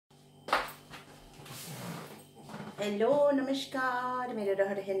Hello नमस्कार मेरो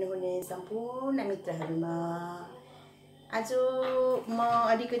रहर हेर्नुहुने सम्पूर्ण मित्रहरुमा। आज म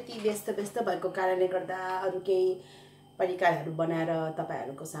अलिकति व्यस्त भएको कारणले गर्दा अरु केही परिकारहरु बनाएर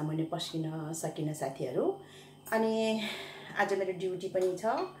तपाईहरुको सामुन्ने पस्किन सकिन साथीहरु। अनि आज मेरो ड्युटी पनि छ,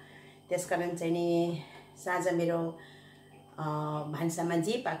 त्यसकारण चाहिँ नि साँझ मेरो भान्सामा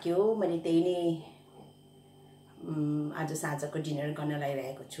जे पाक्यो मैले त्यही नै आज साँझको डिनर गर्न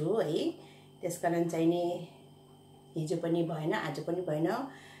लागिरहेको छु है। त्यसकारण चाहिँ नि हिजो पनि भएन, आज पनि भएन,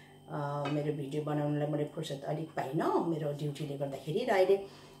 मेरो भिडियो बनाउनलाई मैले फुर्सद अलिक पाइन मेरो ड्युटीले गर्दाखेरि। र अहिले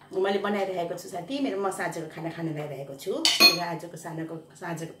मैले बनाइरहेको छु साथी, म साँझको खाना खान लागिरहेको छु। र आजको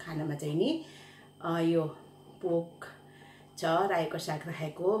साँझको खानामा चाहिँ नि यो पोक छ, रायोको साग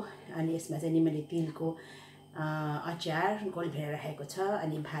राखेको, अनि यसमा चाहिँ नि मैले तिलको अचार गोलभेडा राखेको छ,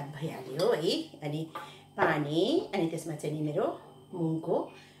 अनि भात भइहाल्यो है, अनि पानी, अनि त्यसमा चाहिँ नि मेरो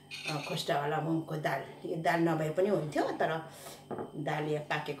मुङको खोस्टावाला मुङको दाल। यो दाल नभए पनि हुन्थ्यो, तर दाल यहाँ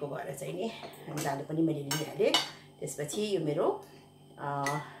पाकेको भएर चाहिँ नि दाल पनि मैले लिइहालेँ। त्यसपछि यो मेरो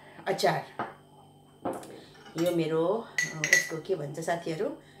अचार, यो मेरो उसको के भन्छ साथीहरु,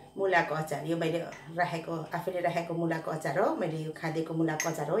 मुलाको अचार। यो मैले राखेको, आफैले राखेको मुलाको अचार हो, मैले यो खाँदेको मुलाको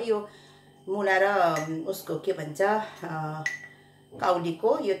अचार हो। यो मुला र उसको के भन्छ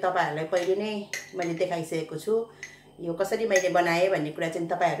काउलीको, यो तपाईहरुलाई पहिले नै मैले देखाइसकेको छु। यो कसरी मैले बनाए भन्ने कुरा चाहिँ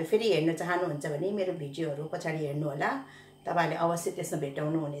तपाईहरु फेरि हेर्न चाहनुहुन्छ भने मेरो भिडियोहरु पछाडी हेर्नु होला, तपाईहरुले अवश्य त्यसमा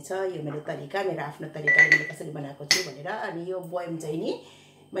भेटाउनु हुनेछ। यो मेरो तरिका, मेरो आफ्नो तरिकाले मैले कसरी बनाएको छु भनेर। अनि यो बयम चाहिँ नि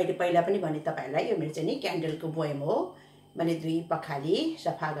मैले पहिला पनि भने तपाईहरुलाई, यो मेरो चाहिँ नि क्यान्डलको बयम हो। मैले दुई पखाली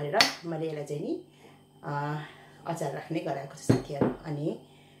सफा गरेर मैले यसलाई चाहिँ नि अचार राख्ने गराएको छु साथीहरु। अनि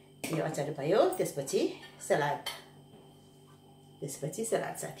यो अचार भयो, त्यसपछि सलाद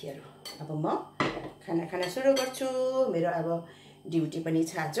साथीहरु। अब म खाना खाना सुरु गर्छु। मेरो अब ड्युटी पनि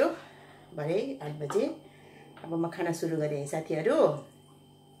छ आज भरे 8 बजे। अब म खाना सुरु गरे साथीहरु।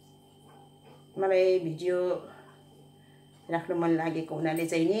 मलाई भिडियो राख्न मन लागेको हुनाले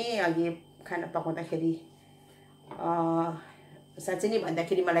चाहिँ नि अघि खाना पकाउँदाखेरि साँच्चै नै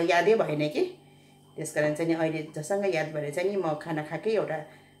भन्दाखेरि मलाई यादै भएन कि, त्यसकारण चाहिँ नि अहिले जसँग याद भएर चाहिँ नि म खाना खाकै एउटा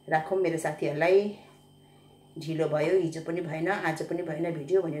राखौं मेरो साथीहरुलाई। ढिलो भयो, हिजो पनि भएन, आज पनि भएन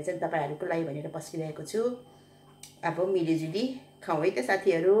भिडियो भनेर चाहिँ तपाईहरुको लागि भनेर पस्किरहेको छु। अब मिलिजुली खाऊ है त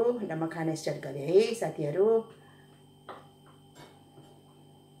साथीहरु। र म खाना स्टार्ट गरे है साथीहरु।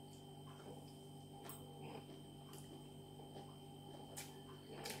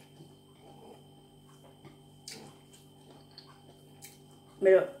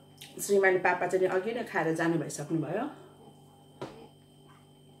 मेरो श्रीमान पापा चाहिँ अघि नै खाएर जानु भइसक्नु भयो।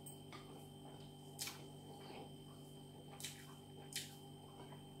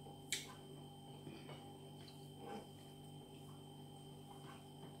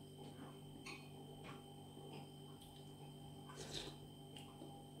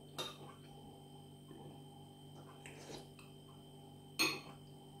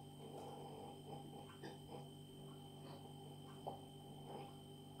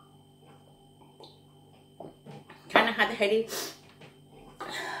 खाना खाँदाखेरि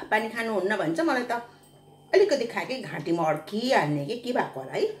पानी खानुहुन्न भन्छ, मलाई त अलिकति खाएकै घाँटीमा अड्किहाल्ने के भएको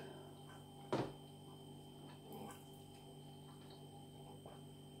होला है।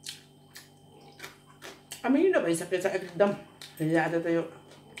 अमिलो भइसकेछ एकदम। हिजो आज त यो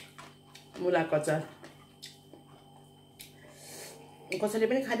मुलाको अचार कसैले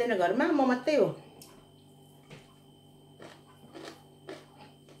पनि खाँदैन घरमा, म मात्रै हो।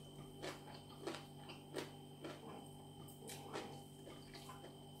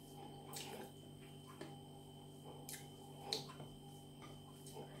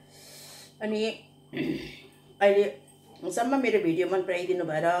 अनि अहिलेसम्म मेरो भिडियो मन पराइदिनु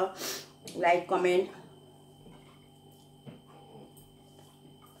भएर लाइक कमेन्ट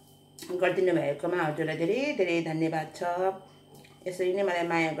गरिदिनु भएकोमा हजुरलाई धेरै धेरै धन्यवाद छ। यसरी नै मलाई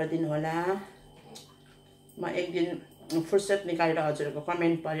माया गरिदिनु होला। म एक दिन फुर्सद निकालेर हजुरको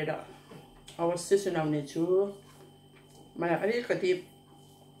कमेन्ट पढेर अवश्य सुनाउने छु। मलाई अलिकति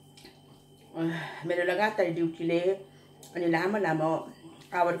मेरो लगातार ड्युटीले अनि लामो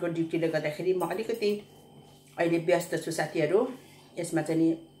आवरको ड्युटीले गर्दाखेरि म अलिकति अहिले व्यस्त छु साथीहरु। यसमा चाहिँ नि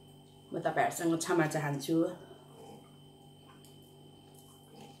म तपाईहरुसँग क्षमा चाहन्छु।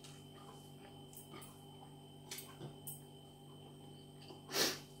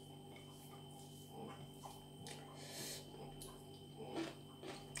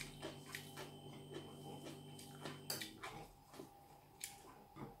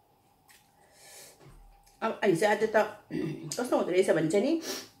 अब हिजो आज त कस्तो हुँदो रहेछ भने चाहिँ नि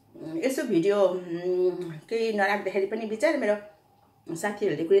यसो भिडियो केही नराख्दाखेरि पनि विचार मेरो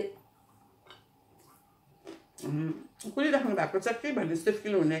साथीहरुले कुरिराख्नु भएको छ कि भन्ने जस्तो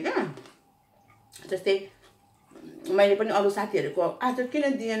फिल हुने क्या। जस्तै मैले पनि अरू साथीहरूको आज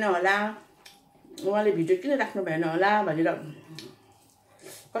किन दिएन होला, उहाँले भिडियो किन राख्नु भएन होला भनेर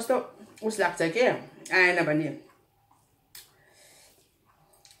कस्तो उस लाग्छ के, आएन भने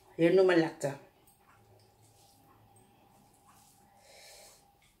हेर्नु मन लाग्छ।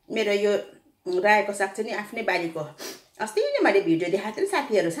 मेरो यो रायोको साग चाहिँ नि आफ्नै बारीको, अस्ति नै मैले भिडियो देखाएको थिएँ नि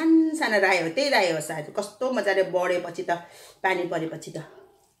साथीहरू, सानो रायो हो, त्यही रायो हो सायद। कस्तो मजाले बढेपछि त, पानी परेपछि त।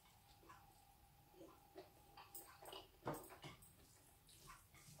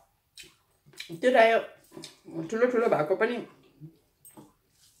 त्यो रायो ठुलो ठुलो भएको पनि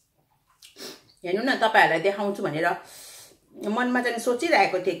हेर्नु न, तपाईँहरूलाई देखाउँछु भनेर मनमा चाहिँ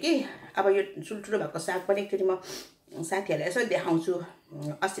सोचिरहेको थिएँ कि अब यो ठुलो भएको साग पनि एकचोटि म साथीहरूलाई यसो देखाउँछु।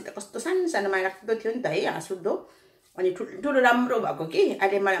 अस्ति त कस्तो सानोमा राख्दो थियो नि त है, हाँसउठ्दो, अनि ठुलो राम्रो भएको कि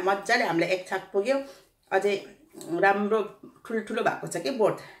अहिले मलाई मजाले हामीलाई एक छाक पुग्यो। अझै राम्रो ठुलो भएको छ कि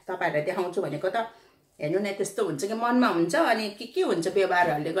बोट, तपाईँहरूलाई देखाउँछु भनेको त। हेर्नु न, त्यस्तो हुन्छ कि मनमा हुन्छ, अनि के हुन्छ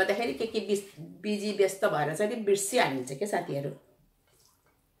व्यवहारहरूले गर्दाखेरि के बिजी व्यस्त भएर चाहिँ बिर्सिहालिन्छ क्या साथीहरू।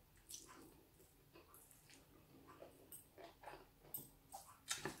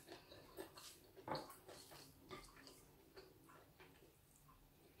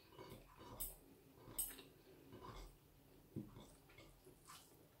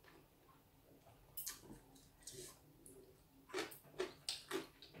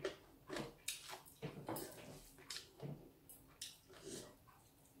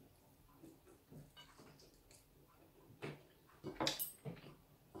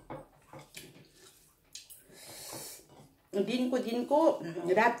 दिनको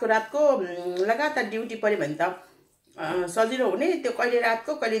रातको लगातार ड्युटी पऱ्यो भने त सजिलो हुने, त्यो कहिले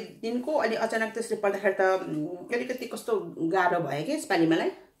रातको कहिले दिनको, अनि अचानक त्यसले पर्दाखेरि त अलिकति कस्तो गाह्रो भयो कि यसपालि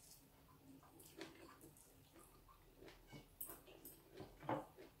मलाई।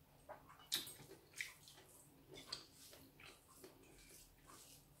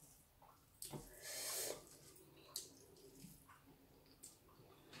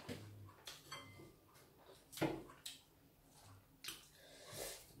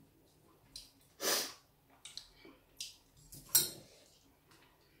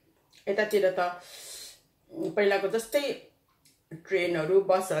 यतातिर त पहिलाको जस्तै ट्रेनहरू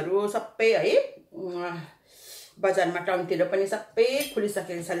बसहरू सबै है, बजारमा टाउनतिर पनि सबै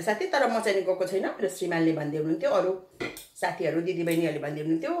खुलिसकेको छ साथी। तर म चाहिँ गएको छैन, मेरो श्रीमानले भन्दै हुनुहुन्थ्यो, अरू साथीहरू दिदीबहिनीहरूले भन्दै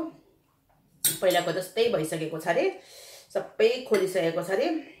हुनुहुन्थ्यो पहिलाको जस्तै भइसकेको छ अरे, सबै खोलिसकेको छ अरे।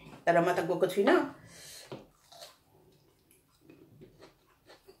 तर म त गएको छुइनँ।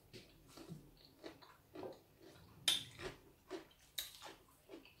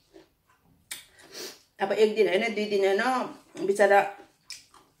 अब एक दिन होइन, 2 दिन होइन, बिचरा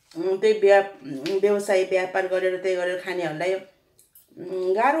त्यही व्यवसाय व्यापार गरेर त्यही गरेर खानेहरूलाई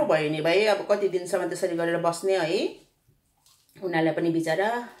गाह्रो भयो नि भाइ। अब कति दिनसम्म त्यसरी गरेर बस्ने है, उनीहरूलाई पनि बिचरा।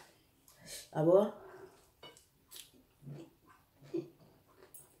 अब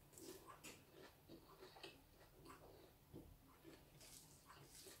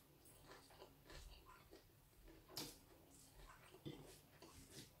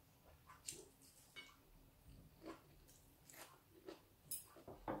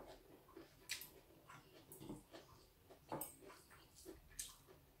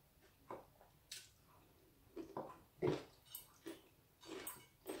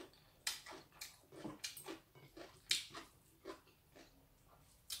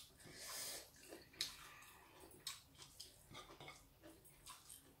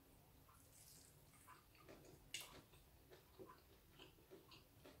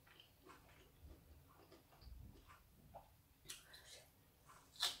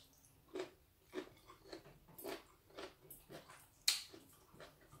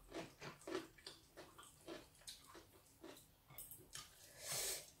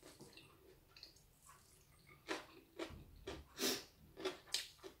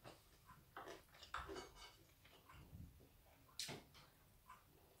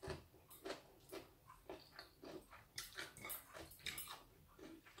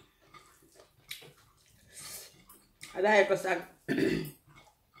रायोको साग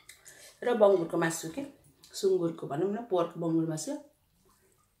र बङ्गुरको मासु के, सुँगुरको भनौँ न, पोर्क बङ्गुर मासु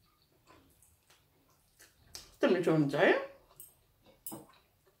कस्तो मिठो हुन्छ है।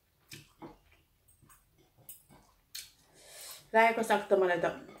 रायोको साग त मलाई त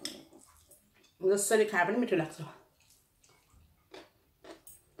जसरी खाए पनि मिठो लाग्छ।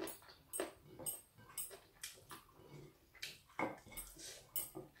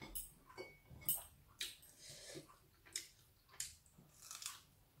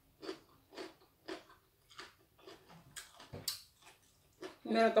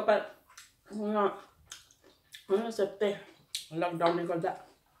 मेरो कपाल सबै लकडाउनले गर्दा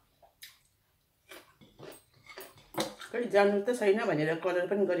कहीँ जानु त छैन भनेर कलर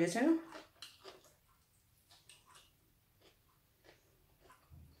पनि गरिएको छैन।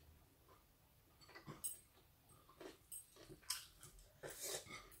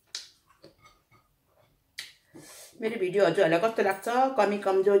 मेरो भिडियो हजुरहरूलाई कस्तो लाग्छ कमी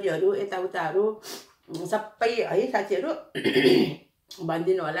कमजोरीहरू यताउताहरू सबै है साथीहरू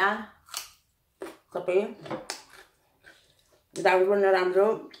भनिदिनु होला। सबै राम्रो नराम्रो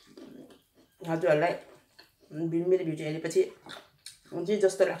हजुरहरूलाई मेरो भिडियो हेरेपछि जे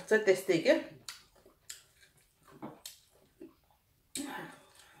जस्तो लाग्छ त्यस्तै के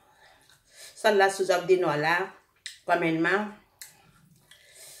सल्लाह सुझाव दिनु होला कमेन्टमा।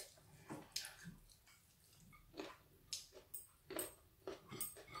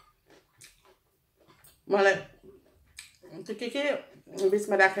 मलाई त्यो के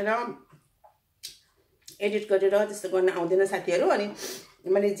बिचमा राखेर एडिट गरेर त्यस्तो गर्न आउँदैन साथीहरू। अनि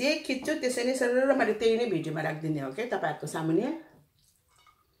मैले जे खिच्छु त्यसै नै सरर मैले त्यही नै भिडियोमा राखिदिने हो क्या तपाईँहरूको सामुन्ने।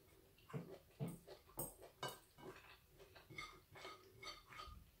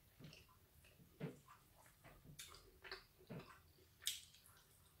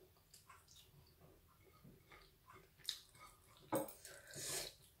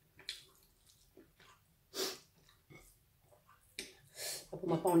 अब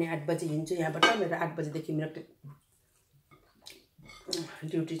म पाउने 8 बजे हिँड्छु यहाँबाट। मेरो 8 बजेदेखि मेरो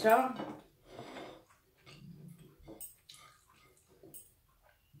ड्युटी छ।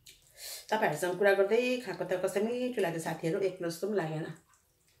 तपाईँहरूसँग कुरा गर्दै खाएको त कस्तो मिठो लाग्यो साथीहरू, एक्लो जस्तो पनि लागेन।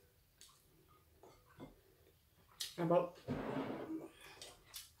 अब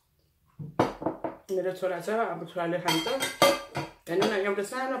मेरो छोरा छ, अब छोराले खान्छ। हेर्नु न एउटा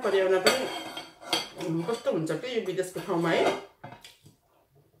सानो परिवारमा पनि कस्तो हुन्छ कि यो विदेशको ठाउँमा है।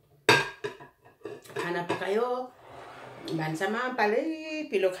 खाना पकायो, भान्सामा पालै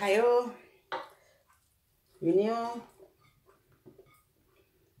पिलो खायो, हिँड्यो।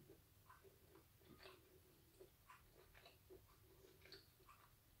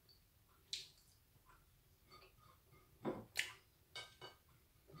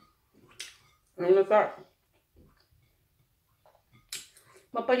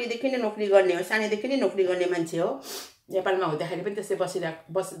 म पहिलेदेखि नै नोकरी गर्ने हो, सानैदेखि नै नोकरी गर्ने मान्छे हो। नेपालमा हुँदाखेरि पनि त्यस्तै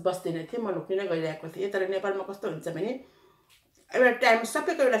बस्दैन थिएँ, म नोकरी नै गरिरहेको थिएँ। तर नेपालमा कस्तो हुन्छ भने एउटा टाइम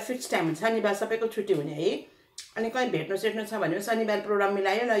सबैको एउटा फिक्स टाइम हुन्छ। शनिबार सबैको छुट्टी हुने है। अनि कहीँ भेट्नु सेट्नु छ भने शनिबार प्रोग्राम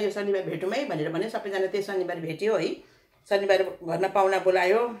मिलायो ल, यो शनिबार भेटौँ है भनेर भने सबैजना त्यही शनिबार भेट्यो है। शनिबार घरमा पाहुना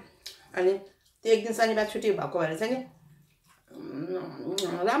बोलायो। अनि त्यो एक दिन शनिबार छुट्टी भएको भएर चाहिँ नि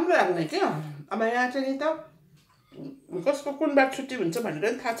राम्रो लाग्ने क्या। अब यहाँ चाहिँ नि त कसको कुन बार छुट्टी हुन्छ भनेर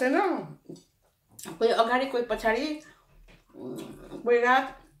पनि थाहा छैन। कोही अगाडि कोही पछाडि, कोही रात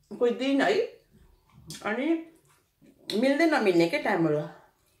कोही दिन है। अनि मिल्दै नमिल्ने के टाइमहरू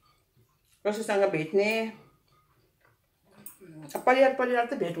कसैसँग भेट्ने। परिवार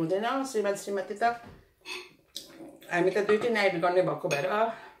त भेट हुँदैन। श्रीमान श्रीमती त हामी त दुइटै नाइट गर्ने भएको भएर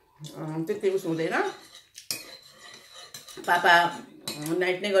त्यति उस हुँदैन। पापा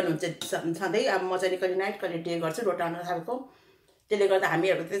नाइट नै गर्नुहुन्छ सधैँ। अब म चाहिँ कहिले नाइट कहिले डे गर्छु, रोटाउन खालको। त्यसले गर्दा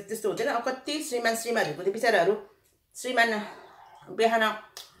हामीहरू त त्यस्तो हुँदैन। अब कति श्रीमान श्रीमतीहरूको त्यो बिचराहरू श्रीमान बिहान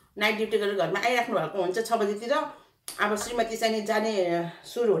नाइट ड्युटी गरेर घरमा आइराख्नु भएको हुन्छ 6 बजीतिर। अब श्रीमती चाहिँ जाने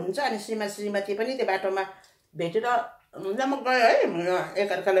सुरु हुन्छ। अनि श्रीमान श्रीमती पनि त्यो बाटोमा भेटेर ल म गयो है,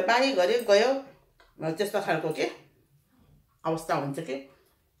 एकअर्कालाई बाई गऱ्यो गयो, त्यस्तो खालको के अवस्था हुन्छ कि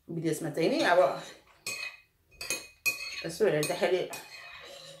विदेशमा चाहिँ नि। अब यसो हेर्दाखेरि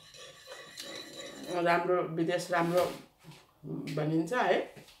राम्रो विदेश राम्रो भनिन्छ है।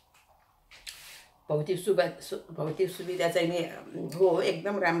 भौतिक सुविधा चाहिँ नि हो,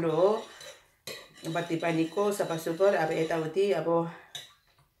 एकदम राम्रो हो। बत्ती पानीको सफा सुग्घर, अब यताउति अब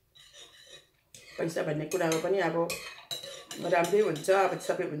पैसा भन्ने कुरामा पनि अब राम्रै हुन्छ। अब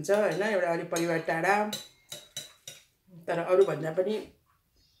सबै हुन्छ होइन। एउटा अरू परिवार टाढा, तर अरूभन्दा पनि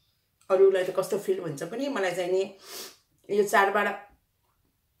अरूलाई त कस्तो फिल हुन्छ पनि। मलाई चाहिँ नि यो चाडबाड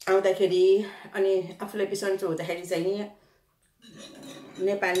आउँदाखेरि अनि आफूलाई बिसन्चो हुँदाखेरि चाहिँ नि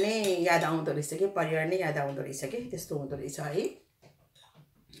नेपाल नै याद आउँदो रहेछ कि, परिवार नै याद आउँदो रहेछ कि, त्यस्तो हुँदो रहेछ है।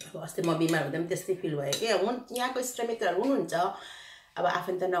 अब अस्ति म बिमार हुँदा पनि त्यस्तै फिल भयो कि। यहाँको इष्टमित्रहरू हुनुहुन्छ, अब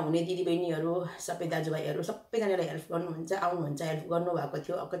आफन्त नहुने दिदीबहिनीहरू सबै दाजुभाइहरू सबैजनालाई हेल्प गर्नुहुन्छ, आउनुहुन्छ, हेल्प गर्नुभएको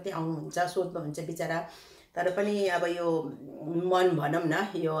थियो। अब कति आउनुहुन्छ, सोध्नुहुन्छ बिचरा। तर पनि अब यो मन भनौँ न,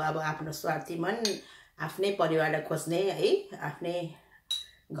 यो अब आफ्नो स्वार्थी मन, आफ्नै परिवारलाई खोज्ने है, आफ्नै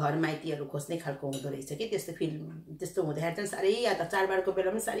घर माइतीहरू खोज्ने खालको हुँदो रहेछ कि। त्यस्तो फिल, त्यस्तो हुँदाखेरि चाहिँ साह्रै याद, चाडबाडको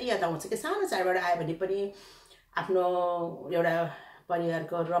बेलामा साह्रै याद आउँछ कि। सानो चाडबाड आयो भने पनि आफ्नो एउटा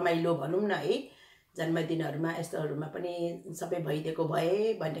परिवारको रमाइलो भनौँ न है जन्मदिनहरूमा यस्तोहरूमा पनि सबै भइदिएको भए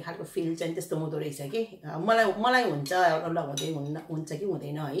भन्ने खालको फिल चाहिँ त्यस्तो हुँदो रहेछ कि मलाई हुन्छ ल हुन्छ कि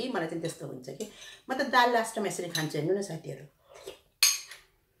हुँदैन है मलाई चाहिँ त्यस्तो हुन्छ कि म त दाल लास्टमा यसरी खान्छु हेर्नु न साथीहरू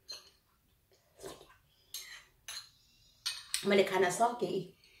मैले खाना सकेँ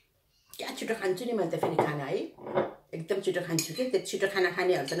क्या छिटो खान्छु नि मैले त फेरि खाना है एकदम छिटो खान्छु कि त्यो छिटो खाना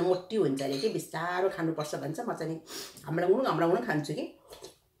खानेहरू चाहिँ मोटी हुन्छ अरे कि बिस्तारो खानुपर्छ भन्छ म चाहिँ हम्लाउनु खान्छु कि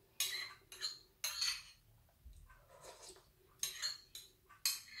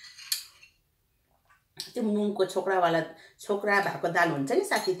त्यो मुङको छोक्रा भएको दाल हुन्छ नि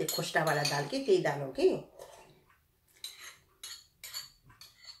साथी त्यो खोस्टावाला दाल कि त्यही दाल हो कि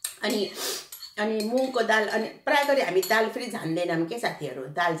अनि मुङको दाल अनि प्रायः गरी हामी दाल फेरि झान्दैनौँ के साथीहरू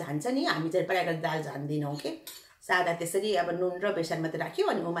दाल झान्छ नि हामी चाहिँ प्रायः गरी दाल झान्दैनौँ कि सादा त्यसरी अब नुन र बेसन मात्रै राख्यो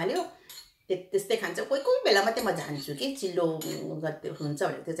अनि उमाल्यो त्यस्तै खान्छ कोही कोही बेला मात्रै म झान्छु कि चिल्लो हुन्छ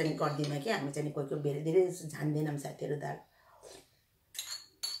भनेर त्यो चाहिँ गर्दिनँ कि हामी चाहिँ कोही कोही बेला धेरै झान्दैनौँ साथीहरू दाल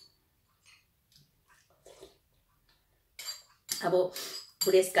अब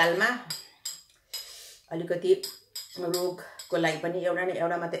बुढेसकालमा अलिकति रोगको लागि पनि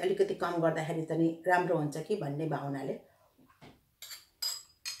एउटा मात्रै अलिकति कम गर्दाखेरि चाहिँ राम्रो हुन्छ कि भन्ने भावनाले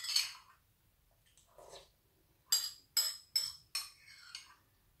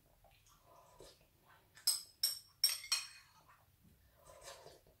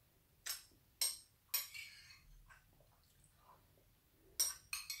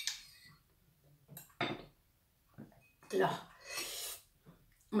ल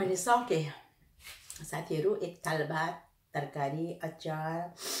मैले सकेँ साथीहरू एक थाल भात तरकारी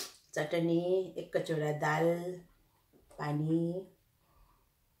अचार चटनी एक कचौरा दाल पानी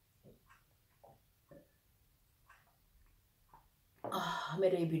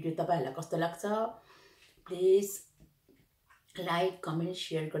मेरो यो भिडियो तपाईहरुलाई कस्तो लाग्छ प्लिज लाइक कमेन्ट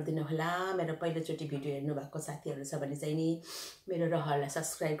शेयर गरिदिनु होला मेरो पहिलोचोटि भिडियो हेर्नु भएको साथीहरु छ भने चाहिँ नि मेरो रहरलाई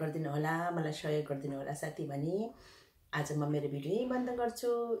सब्स्क्राइब गरिदिनु होला मलाई सहयोग गरिदिनु होला साथी भनी आज म मेरो भिडियो यही बन्द गर्छु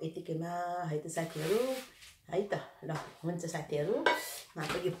यतिकैमा है त साथीहरु है त ल हुन्छ साथीहरु म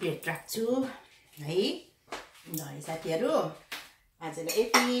यो प्लेट राख्छु है ल साथीहरु आजलाई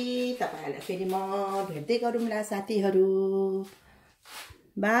यति तपाईहरुलाई फेरि म भेट्दै गरौँला साथीहरु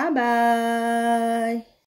बाइ बाइ